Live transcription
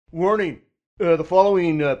Warning. The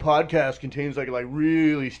following podcast contains like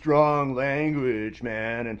really strong language,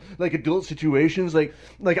 man, and like adult situations. Like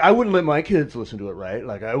I wouldn't let my kids listen to it, right?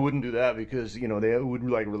 Like I wouldn't do that because they would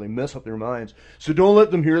like really mess up their minds. So don't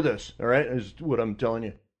let them hear this. All right, is what I'm telling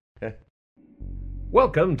you. Okay.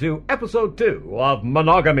 Welcome to episode 2 of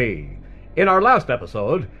Monogamy. In our last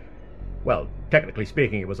episode, well, technically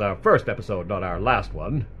speaking, it was our first episode, not our last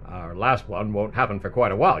one. Our last one won't happen for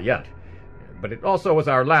quite a while yet. But it also was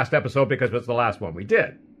our last episode because it was the last one we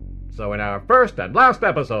did. So in our first and last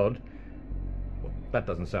episode... Well, that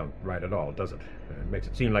doesn't sound right at all, does it? It makes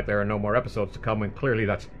it seem like there are no more episodes to come, when clearly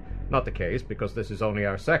that's not the case, because this is only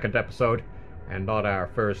our second episode, and not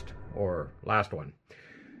our first or last one.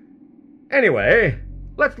 Anyway,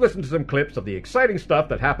 let's listen to some clips of the exciting stuff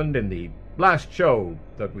that happened in the last show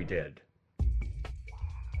that we did.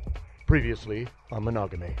 Previously on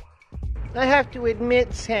Monogamy. I have to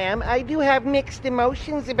admit, Sam, I do have mixed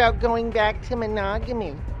emotions about going back to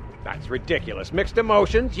monogamy. That's ridiculous. Mixed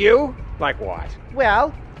emotions? You? Like what?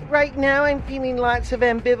 Well, right now I'm feeling lots of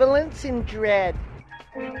ambivalence and dread.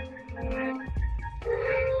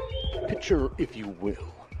 Picture, if you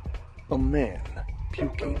will, a man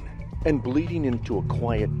puking and bleeding into a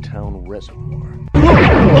quiet town reservoir.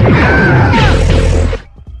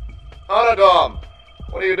 Anadom,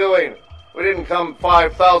 what are you doing? We didn't come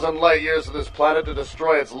 5,000 light years to this planet to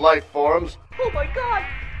destroy its life forms. Oh my god!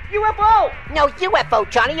 UFO! No UFO,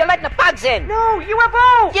 Johnny. You're letting the bugs in. No,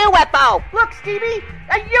 UFO! UFO! Look, Stevie!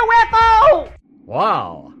 A UFO!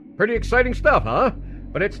 Wow, pretty exciting stuff, huh?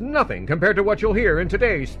 But it's nothing compared to what you'll hear in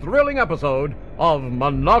today's thrilling episode of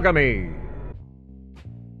Monogamy.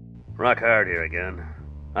 Rock hard here again.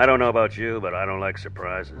 I don't know about you, but I don't like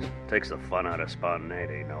surprises. Takes the fun out of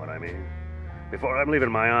spontaneity, know what I mean? Before I'm leaving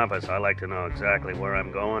my office, I like to know exactly where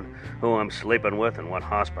I'm going, who I'm sleeping with, and what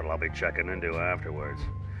hospital I'll be checking into afterwards.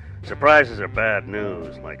 Surprises are bad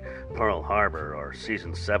news, like Pearl Harbor or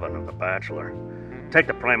Season 7 of The Bachelor. Take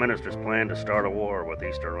the Prime Minister's plan to start a war with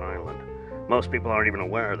Easter Island. Most people aren't even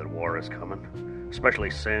aware that war is coming, especially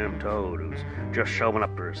Sam Toad, who's just showing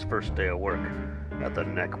up for his first day of work at the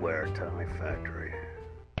Neckwear Tie Factory.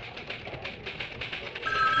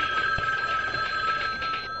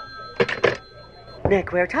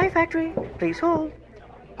 Neckwear Tie Factory, please hold.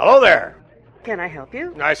 Hello there. Can I help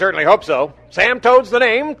you? I certainly hope so. Sam Toad's the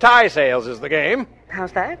name, tie sales is the game.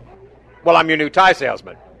 How's that? Well, I'm your new tie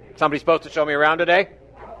salesman. Somebody supposed to show me around today?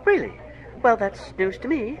 Really? Well, that's news to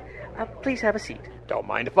me. Please have a seat. Don't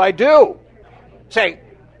mind if I do. Say,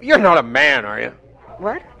 you're not a man, are you?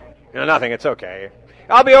 What? No, nothing, it's okay.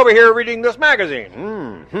 I'll be over here reading this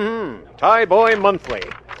magazine. Tie Boy Monthly.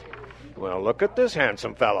 Well, look at this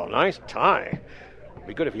handsome fellow. Nice tie.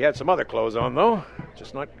 Be good if he had some other clothes on, though.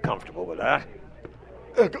 Just not comfortable with that.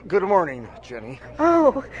 Good morning, Jenny.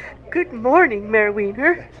 Oh, good morning, Mayor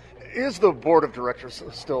Wiener. Is the board of directors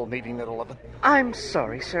still meeting at 11? I'm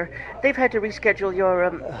sorry, sir. They've had to reschedule your,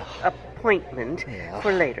 appointment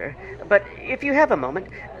for later. But if you have a moment,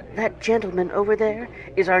 that gentleman over there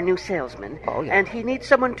is our new salesman. Oh, yeah. And he needs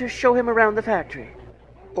someone to show him around the factory.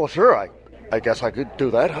 Well, sure, I guess I could do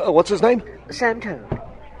that. What's his name? Sam Toad.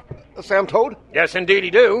 Sam Toad? Yes, indeed, he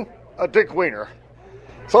do. Dick Wiener.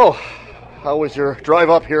 So, how was your drive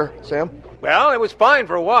up here, Sam? Well, it was fine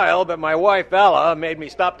for a while, but my wife, Ella, made me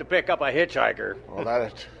stop to pick up a hitchhiker. Well,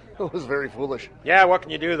 that was very foolish. Yeah, what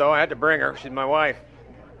can you do, though? I had to bring her. She's my wife.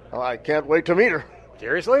 Well, I can't wait to meet her.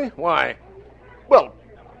 Seriously? Why? Well,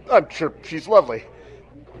 I'm sure she's lovely.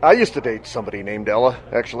 I used to date somebody named Ella,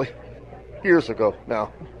 actually. Years ago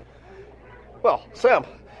now. Well, Sam,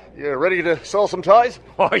 you ready to sell some ties?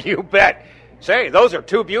 Oh, you bet. Say, those are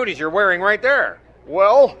two beauties you're wearing right there.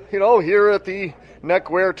 Well, here at the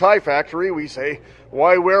Neckwear Tie Factory, we say,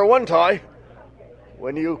 why wear one tie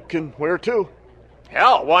when you can wear two?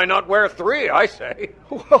 Hell, why not wear three, I say.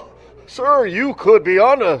 Well, sir, you could be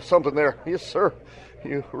onto something there. Yes, sir,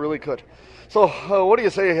 you really could. So, what do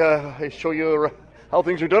you say I show you how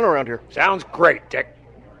things are done around here? Sounds great, Dick.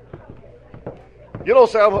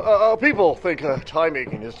 Sam, people think tie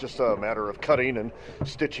making is just a matter of cutting and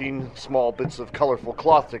stitching small bits of colorful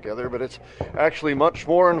cloth together, but it's actually much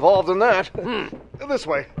more involved than that. This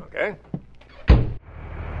way. Okay.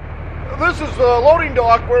 This is the loading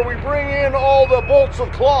dock where we bring in all the bolts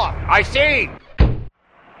of cloth. I see.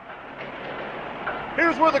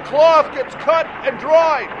 Here's where the cloth gets cut and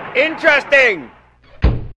dried. Interesting.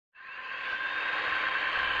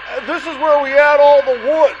 This is where we add all the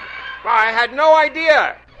wood. I had no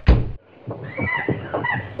idea.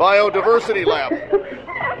 Biodiversity lab.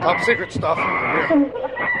 Top secret stuff. Here.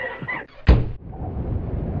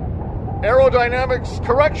 Aerodynamics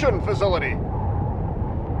correction facility.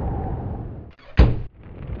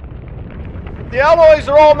 The alloys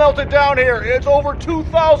are all melted down here. It's over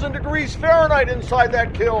 2,000 degrees Fahrenheit inside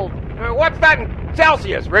that kiln. What's that in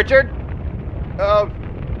Celsius, Richard?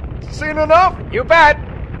 Seen enough? You bet.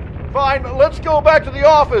 Fine, let's go back to the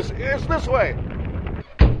office. It's this way.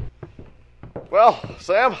 Well,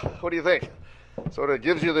 Sam, what do you think? Sort of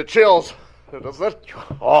gives you the chills, doesn't it?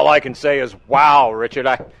 All I can say is, wow, Richard.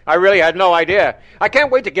 I really had no idea. I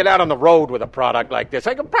can't wait to get out on the road with a product like this.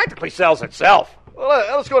 It practically sells itself.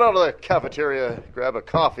 Well, let's go down to the cafeteria, grab a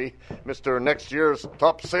coffee, Mr. Next Year's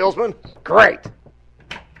top salesman. Great.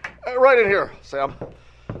 Right in here, Sam.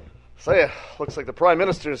 Say, looks like the Prime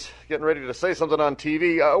Minister's getting ready to say something on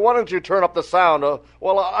TV. Why don't you turn up the sound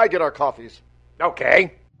while I get our coffees?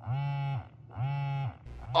 Okay.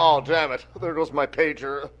 Oh, damn it. There goes my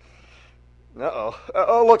pager.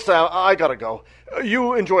 Uh-oh. Look, Sam, I gotta go.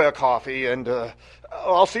 You enjoy a coffee, and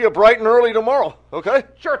I'll see you bright and early tomorrow, okay?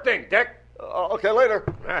 Sure thing, Dick. Okay, later.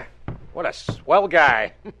 What a swell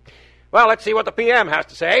guy. Well, let's see what the PM has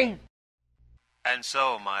to say. And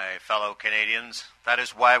so, my fellow Canadians, that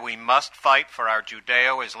is why we must fight for our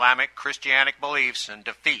Judeo-Islamic Christianic beliefs and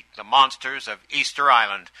defeat the monsters of Easter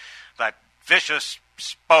Island, that vicious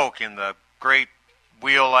spoke in the great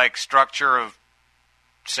wheel-like structure of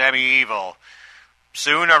semi-evil.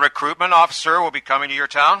 Soon a recruitment officer will be coming to your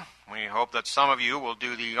town. We hope that some of you will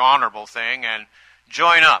do the honorable thing and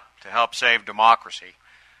join up to help save democracy.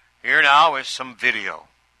 Here now is some video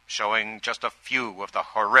showing just a few of the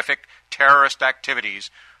horrific terrorist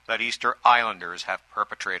activities that Easter Islanders have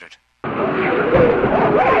perpetrated.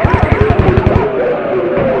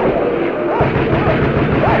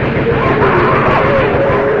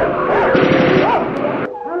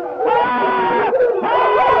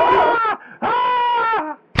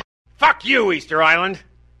 Fuck you, Easter Island.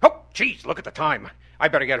 Oh, geez, look at the time. I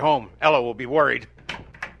better get home. Ella will be worried.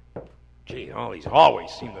 Gee, all these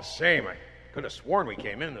hallways seem the same. I could have sworn we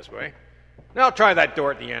came in this way. Now try that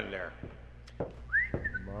door at the end there.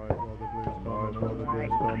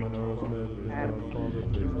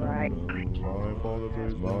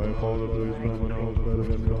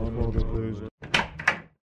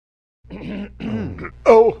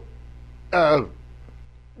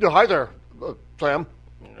 Hi there, Sam.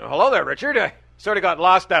 Hello there, Richard. I sort of got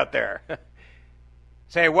lost out there.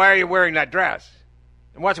 Say, why are you wearing that dress?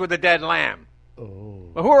 And what's with the dead lamb? Oh.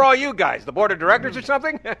 Well, who are all you guys? The board of directors or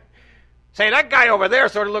something? Say, that guy over there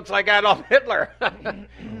sort of looks like Adolf Hitler.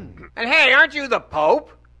 And hey, aren't you the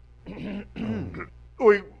Pope?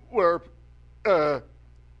 We were,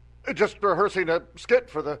 just rehearsing a skit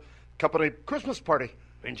for the company Christmas party.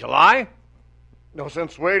 In July? No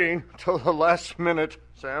sense waiting till the last minute,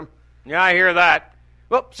 Sam. Yeah, I hear that.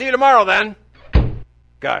 Well, see you tomorrow then.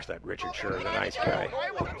 Gosh, that Richard sure is a nice guy.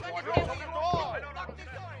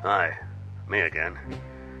 Hi, me again.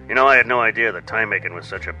 You know, I had no idea that time making was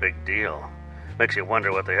such a big deal. Makes you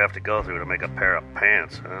wonder what they have to go through to make a pair of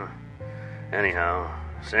pants, huh? Anyhow,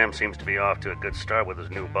 Sam seems to be off to a good start with his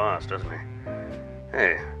new boss, doesn't he?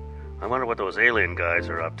 Hey, I wonder what those alien guys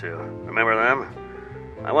are up to. Remember them?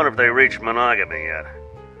 I wonder if they reached monogamy yet.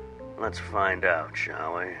 Let's find out,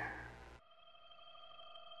 shall we?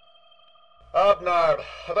 Abnard,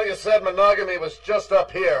 I thought you said monogamy was just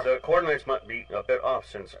up here. The coordinates might be a bit off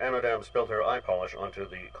since Anodam spilled her eye polish onto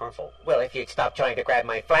the console. Well, if you'd stop trying to grab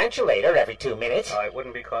my flagellator every 2 minutes. I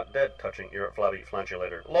wouldn't be caught dead touching your flabby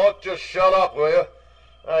flagellator. Look, just shut up, will you?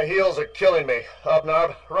 My heels are killing me.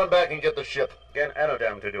 Abnard, run back and get the ship. Get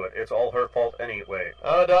Anodam to do it. It's all her fault anyway.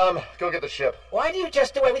 Anodam, go get the ship. Why do you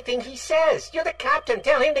just do everything he says? You're the captain.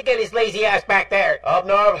 Tell him to get his lazy ass back there.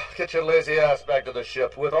 Abnard, get your lazy ass back to the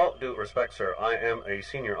ship. With all due respect, sir, I am a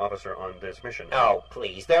senior officer on this mission. Oh,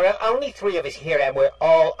 please. There are only 3 of us here, and we're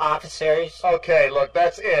all officers. Okay, look,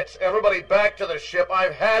 that's it. Everybody back to the ship.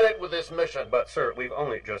 I've had it with this mission. But, sir, we've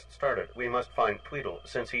only just started. We must find Tweedle.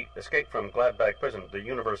 Since he escaped from Gladbag Prison, the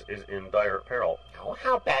universe is in dire peril. Oh,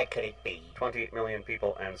 how bad could it be? 20 million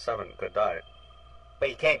people and 7 could die.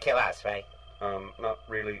 But you can't kill us, right? Not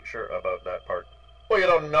really sure about that part. Well, you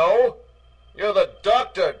don't know? You're the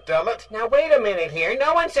doctor, dammit. Now, wait a minute here.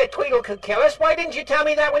 No one said Tweedle could kill us. Why didn't you tell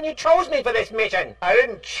me that when you chose me for this mission? I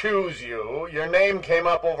didn't choose you. Your name came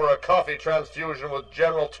up over a coffee transfusion with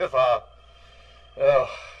General Tiffa. Oh,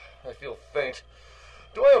 I feel faint.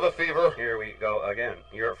 Do I have a fever? Here we go again.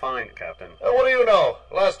 You're fine, Captain. What do you know?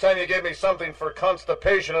 Last time you gave me something for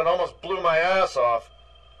constipation, it almost blew my ass off.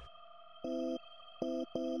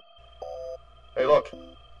 Hey, look.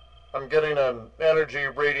 I'm getting an energy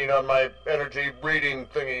reading on my energy reading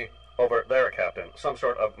thingy. Over there, Captain. Some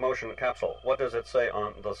sort of motion capsule. What does it say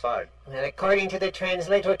on the side? Well, according to the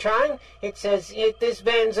translatotron, it says, if this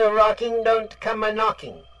van's a rocking, don't come a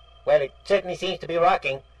knocking. Well, it certainly seems to be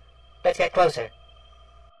rocking. Let's get closer.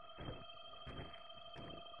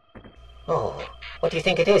 Oh, what do you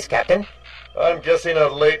think it is, Captain? I'm guessing a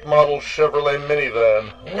late model Chevrolet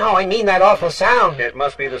minivan. No, I mean that awful sound. It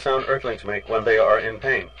must be the sound Earthlings make when they are in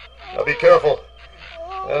pain. Now be careful.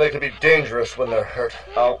 They can be dangerous when they're hurt.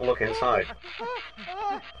 I'll look inside.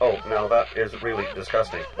 Oh, now that is really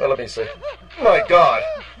disgusting. Well, let me see. My God,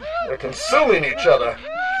 they're consuming each other.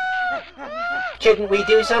 Shouldn't we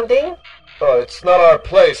do something? Oh, it's not our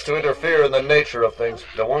place to interfere in the nature of things.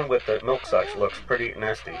 The one with the milk sucks looks pretty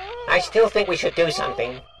nasty. I still think we should do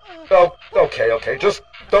something. Oh, okay. Just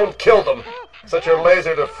don't kill them. Set your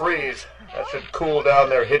laser to freeze. That should cool down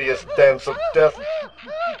their hideous dance of death.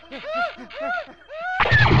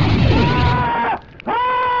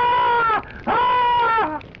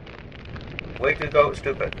 Way to go,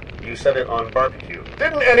 stupid. You set it on barbecue.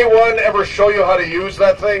 Didn't anyone ever show you how to use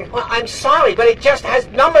that thing? Well, I'm sorry, but it just has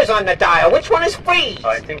numbers on the dial. Which one is freeze?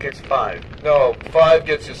 I think it's 5. No, 5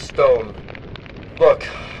 gets you stoned. Look,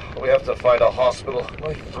 we have to find a hospital.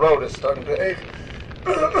 My throat is starting to ache.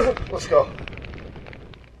 Let's go.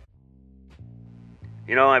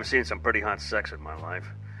 You know, I've seen some pretty hot sex in my life.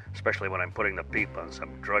 Especially when I'm putting the peep on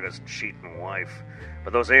some druggist cheating wife.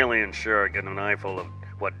 But those aliens sure are getting an eyeful of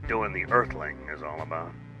what doing the Earthling is all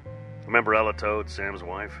about. Remember Ella Toad, Sam's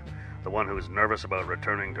wife? The one who's nervous about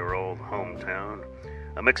returning to her old hometown?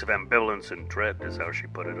 A mix of ambivalence and dread is how she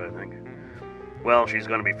put it, I think. Well, she's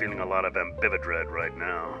going to be feeling a lot of ambividread right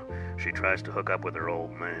now. She tries to hook up with her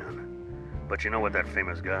old man. But you know what that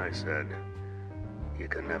famous guy said? You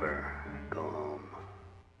can never go home.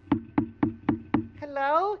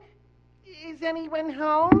 Hello? Is anyone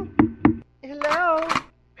home? Hello?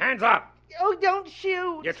 Hands up! Oh, don't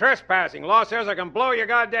shoot! You're trespassing. Law says I can blow your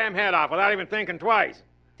goddamn head off without even thinking twice.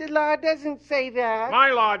 The law doesn't say that.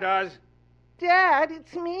 My law does. Dad,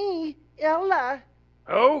 it's me, Ella.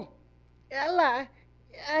 Who? Ella.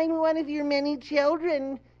 I'm one of your many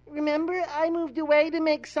children. Remember, I moved away to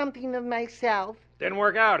make something of myself. Didn't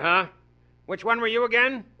work out, huh? Which one were you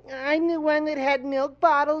again? I'm the one that had milk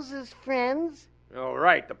bottles as friends. Oh,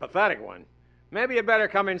 right, the pathetic one. Maybe you better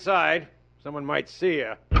come inside. Someone might see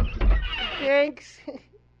you. Thanks,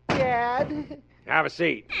 Dad. Have a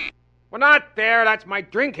seat. Well, not there. That's my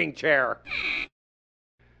drinking chair.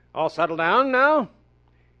 All settled down now?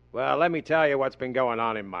 Well, let me tell you what's been going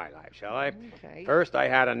on in my life, shall I? Okay. First, I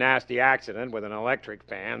had a nasty accident with an electric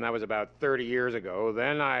fan. That was about 30 years ago.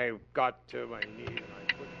 Then I got to my knees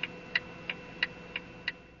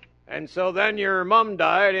and so then your mom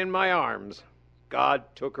died in my arms. God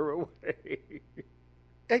took her away.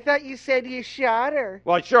 I thought you said you shot her.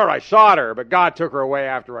 Well, sure, I shot her, but God took her away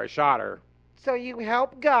after I shot her. So you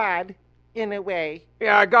helped God, in a way.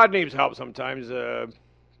 Yeah, God needs help sometimes.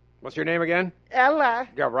 What's your name again? Ella.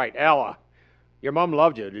 Yeah, right, Ella. Your mom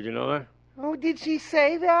loved you, did you know that? Oh, did she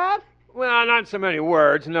say that? Well, not so many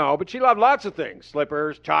words, no, but she loved lots of things.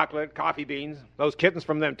 Slippers, chocolate, coffee beans, those kittens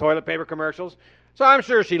from them toilet paper commercials. So I'm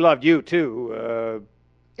sure she loved you, too.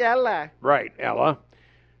 Ella. Right, Ella.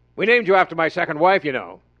 We named you after my second wife, you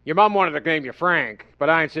know. Your mom wanted to name you Frank, but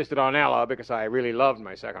I insisted on Ella because I really loved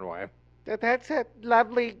my second wife. That's a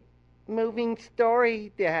lovely, moving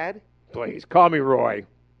story, Dad. Please, call me Roy.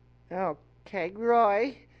 Okay,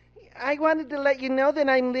 Roy. I wanted to let you know that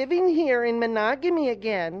I'm living here in monogamy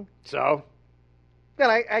again. So? Well,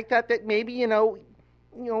 I thought that maybe,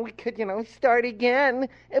 we could, start again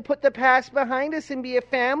and put the past behind us and be a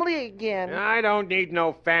family again. I don't need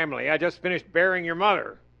no family. I just finished burying your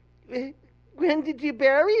mother. When did you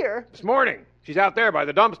bury her? This morning. She's out there by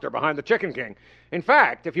the dumpster behind the Chicken King. In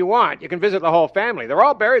fact, if you want, you can visit the whole family. They're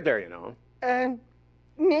all buried there, you know.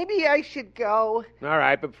 Maybe I should go. All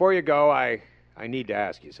right, but before you go, I need to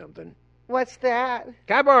ask you something. What's that?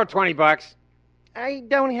 Can I borrow $20? I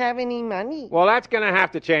don't have any money. Well, that's going to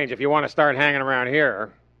have to change if you want to start hanging around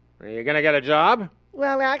here. Are you going to get a job?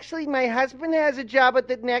 Well, actually, my husband has a job at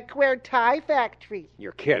the neckwear tie factory.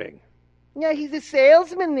 You're kidding. Yeah, he's a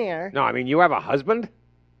salesman there. No, I mean, you have a husband?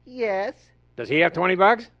 Yes. Does he have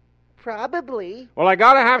 $20? Probably. Well, I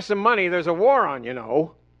got to have some money. There's a war on, you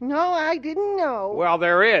know. No, I didn't know. Well,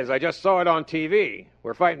 there is. I just saw it on TV.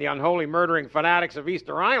 We're fighting the unholy murdering fanatics of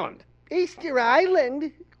Easter Island. Easter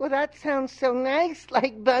Island? Well, that sounds so nice,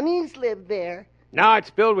 like bunnies live there. No, it's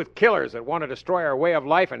filled with killers that want to destroy our way of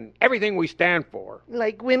life and everything we stand for.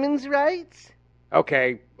 Like women's rights?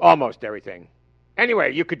 Okay, almost everything.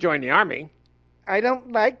 Anyway, you could join the army. I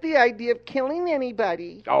don't like the idea of killing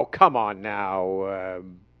anybody. Oh, come on now,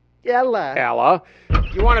 Ella. Ella.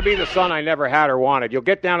 If you want to be the son I never had or wanted, you'll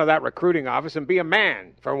get down to that recruiting office and be a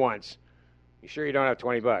man for once. You sure you don't have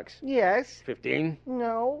 $20? Yes. 15?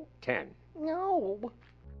 No. 10? No.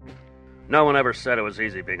 No one ever said it was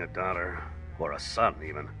easy being a daughter, or a son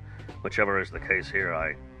even. Whichever is the case here,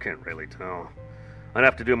 I can't really tell. I'd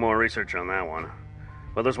have to do more research on that one.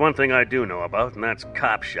 But there's one thing I do know about, and that's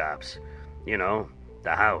cop shops. You know,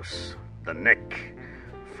 the house, the Nick,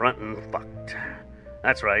 frontin' fucked.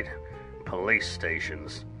 That's right, police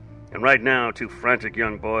stations. And right now, 2 frantic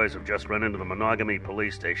young boys have just run into the Monogamy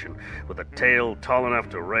police station with a tail tall enough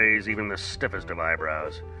to raise even the stiffest of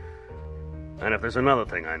eyebrows. And if there's another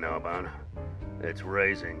thing I know about, it's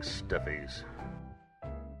raising stiffies.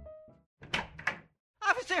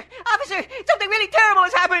 Officer, something really terrible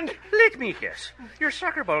has happened. Let me guess. Your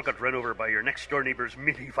soccer ball got run over by your next-door neighbor's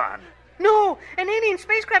minivan. No, an alien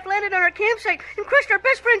spacecraft landed on our campsite and crushed our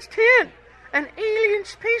best friend's tent. An alien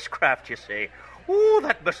spacecraft, you say? Oh,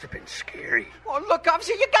 that must have been scary. Oh, look,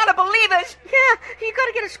 officer, you gotta believe us. Yeah, you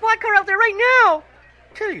gotta get a squad car out there right now.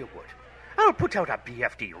 Tell you what, I'll put out a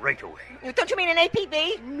BFD right away. Don't you mean an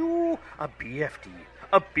APB? No, a BFD.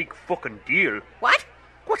 A big fucking deal. What?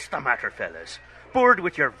 What's the matter, fellas? Bored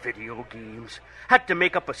with your video games? Had to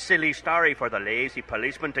make up a silly story for the lazy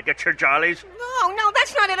policeman to get your jollies? No,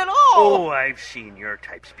 that's not it at all. Oh, I've seen your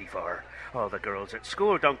types before. All the girls at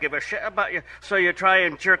school don't give a shit about you, so you try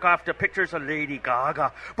and jerk off to pictures of Lady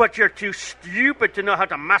Gaga. But you're too stupid to know how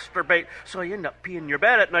to masturbate, so you end up peeing your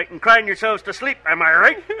bed at night and crying yourselves to sleep, am I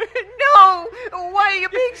right? No! Why are you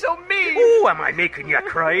being so mean? Oh, am I making you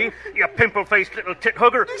cry? You pimple-faced little tit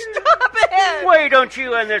hugger. Stop it! Why don't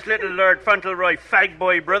you and this little Lord Fauntleroy fag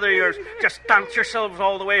boy brother of yours just dance yourselves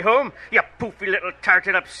all the way home? You poofy little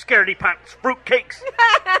tarted-up scaredy-pants fruitcakes.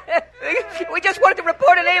 We just wanted to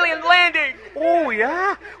report an alien landing. Oh,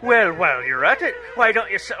 yeah? Well, while you're at it, why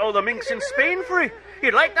don't you set all the minks in Spain free?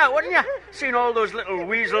 You'd like that, wouldn't you? Seeing all those little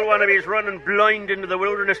weasel wannabes running blind into the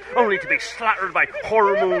wilderness only to be slaughtered by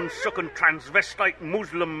hormone-sucking transvestite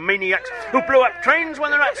Muslim maniacs who blow up trains when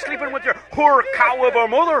they're not sleeping with your poor cow of a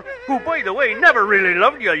mother, who, by the way, never really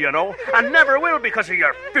loved you, you know, and never will because of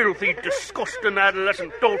your filthy, disgusting,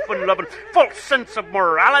 adolescent, dolphin-loving, false sense of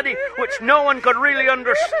morality, which no one could really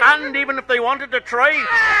understand even if they wanted to try.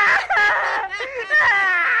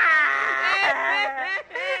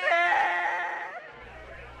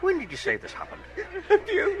 When did you say this happened? A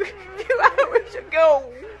few hours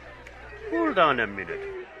ago. Hold on a minute.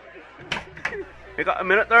 You got a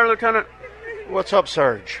minute there, Lieutenant? What's up,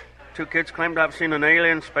 Sarge? 2 kids claim to have seen an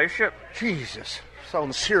alien spaceship. Jesus,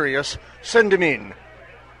 sounds serious. Send him in.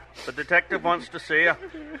 The detective wants to see you.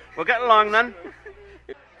 We'll get along then.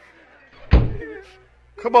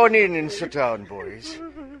 Come on in and sit down, boys.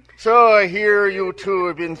 So I hear you 2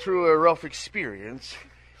 have been through a rough experience.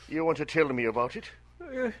 You want to tell me about it?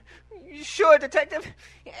 Sure, Detective.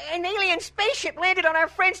 An alien spaceship landed on our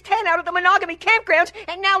friend's tent out at the Monogamy campgrounds,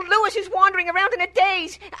 and now Lewis is wandering around in a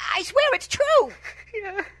daze. I swear it's true.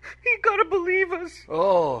 Yeah, you gotta believe us.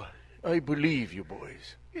 Oh, I believe you,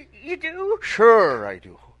 boys. You do? Sure I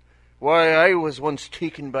do. Why, I was once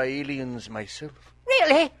taken by aliens myself.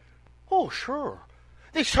 Really? Oh, sure.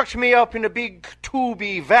 They sucked me up in a big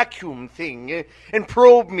tubey vacuum thing and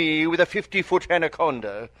probed me with a 50-foot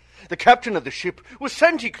anaconda. The captain of the ship was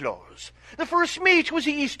Santa Claus. The first mate was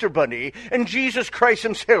the Easter Bunny, and Jesus Christ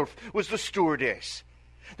himself was the stewardess.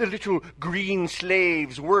 The little green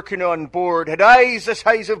slaves working on board had eyes the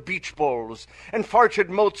size of beach balls and farted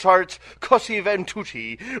Mozart's Così van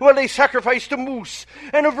tutti while they sacrificed a moose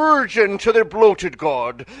and a virgin to their bloated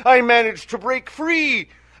god. I managed to break free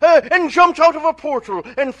and jumped out of a portal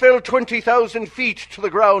and fell 20,000 feet to the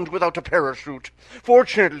ground without a parachute.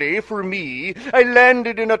 Fortunately for me, I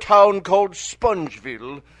landed in a town called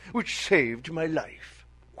Spongeville, which saved my life.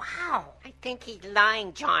 Wow, I think he's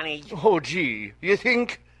lying, Johnny. Oh, gee, you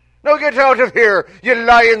think? Now get out of here, you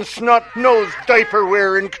lying, snot-nosed,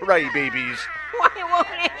 diaper-wearing crybabies. Why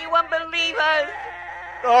won't anyone believe us?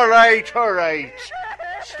 All right.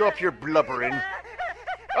 Stop your blubbering.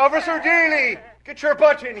 Officer Daly, get your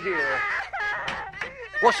butt in here.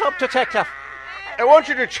 What's up, Detective? I want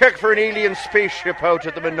you to check for an alien spaceship out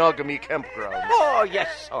at the Monogamy campground. Oh,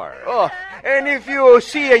 yes, sir. Oh, and if you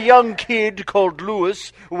see a young kid called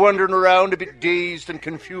Lewis wandering around a bit dazed and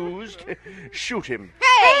confused, shoot him.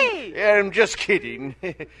 Hey! I'm just kidding.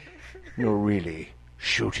 No, really,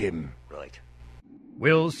 shoot him. Right.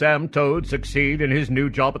 Will Sam Toad succeed in his new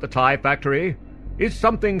job at the tie factory? Is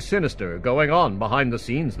something sinister going on behind the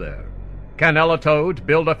scenes there? Can Ella Toad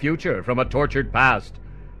build a future from a tortured past?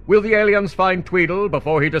 Will the aliens find Tweedle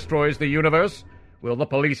before he destroys the universe? Will the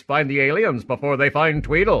police find the aliens before they find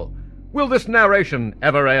Tweedle? Will this narration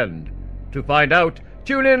ever end? To find out,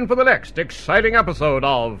 tune in for the next exciting episode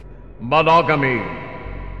of Monogamy.